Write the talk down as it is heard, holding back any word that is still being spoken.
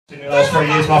In the last 3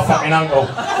 years, my fucking uncle.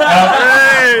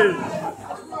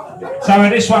 So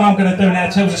this one I'm going to do now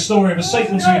tells a story of a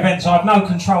sequence of events I have no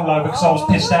control over because I was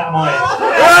pissed out of my head.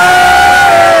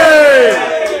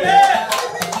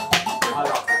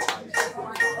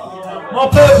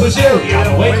 My bird was ill the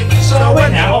other week, so I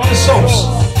went out on the sauce.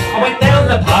 I went down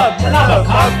the pub, another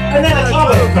pub, and then a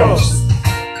club of course.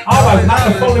 I woke up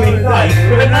the following day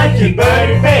with a naked bird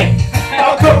in bed.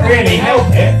 I couldn't really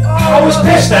help it. I was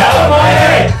pissed out of my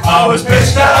head. I was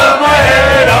pissed out of my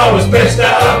head. I was pissed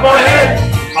out of my head.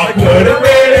 I couldn't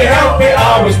really help it.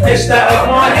 I was pissed out of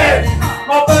my head.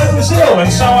 My bird was ill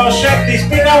and so I shagged this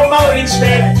big old moat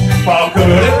instead. But I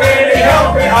couldn't really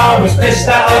help it. I was pissed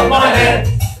out of my head.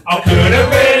 I couldn't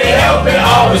really help it.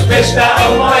 I was pissed out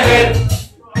of my head.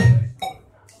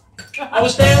 I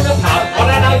was down the pub on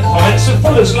an 8 pints of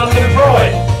Fuller's London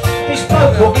Pride. This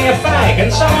bloke called me a fag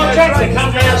and so I dragged the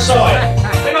cunt outside.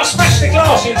 Then I smashed the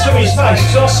glass into his face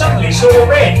so I suddenly saw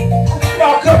red. But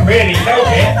I couldn't really help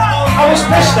it. I was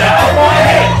pissed out of my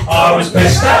head. I was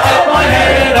pissed out of my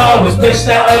head. I was pissed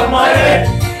out of my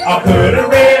head. I couldn't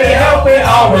really help it.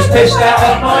 I was pissed out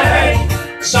of my head.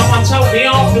 Someone told me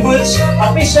afterwards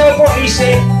I misheard what he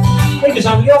said. He was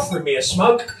only offering me a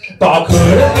smoke, but I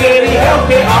couldn't really help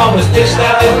it. I was pissed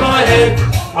out of my head.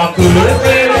 I couldn't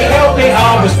really help it.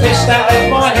 I was pissed out of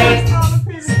my head.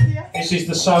 This is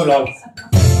the solo. I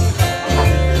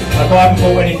haven't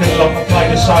bought anything along to play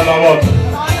the solo on. So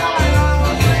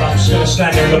I'm just going to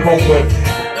stand there in the ballroom.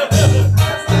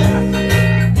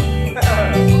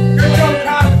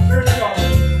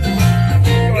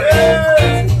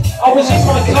 I was in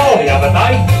my car the other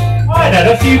day. I'd had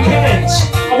a few cans.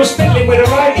 I was fiddling with a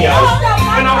radio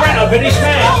and I ran over this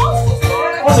man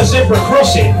on the zebra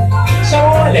crossing. So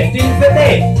I left him for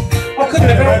dead. I couldn't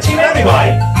have helped him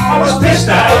anyway. I was pissed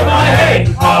out of my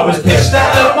head. I was pissed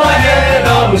out of my head.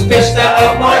 I was pissed out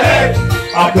of my head.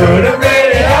 I couldn't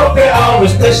really help it. I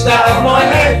was pissed out of my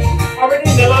head. I read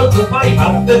in the local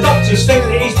paper, the doctors think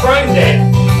that he's brain dead.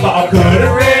 But I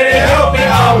couldn't really help it.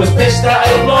 I was pissed out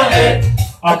of my head.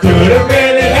 I couldn't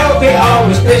really help it. I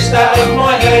was pissed out of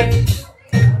my head.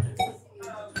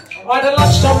 I had a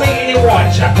lunchtime meeting in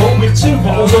Whitechapel with 2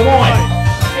 bottles of wine.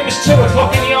 It was 2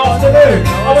 o'clock in the afternoon.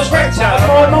 I was wrecked out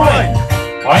of my mind.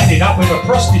 I ended up with a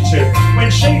prostitute. When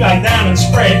she lay down and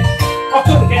spread, I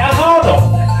couldn't get her hard on.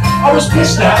 I was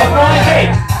pissed out of my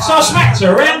head, so I smacked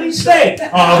her around instead.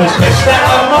 I was pissed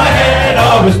out of my head.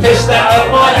 I was pissed out of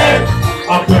my head.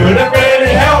 I couldn't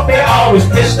really help it. I was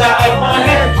pissed out of my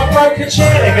head. I broke a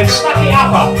chair leg and stuck it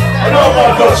up her, and oh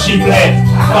my God, she bled.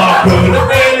 I couldn't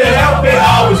really help it.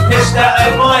 I was pissed out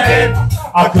of my head.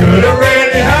 I couldn't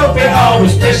really help it. I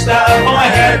was pissed out of my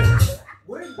head.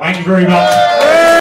 Thank you very much.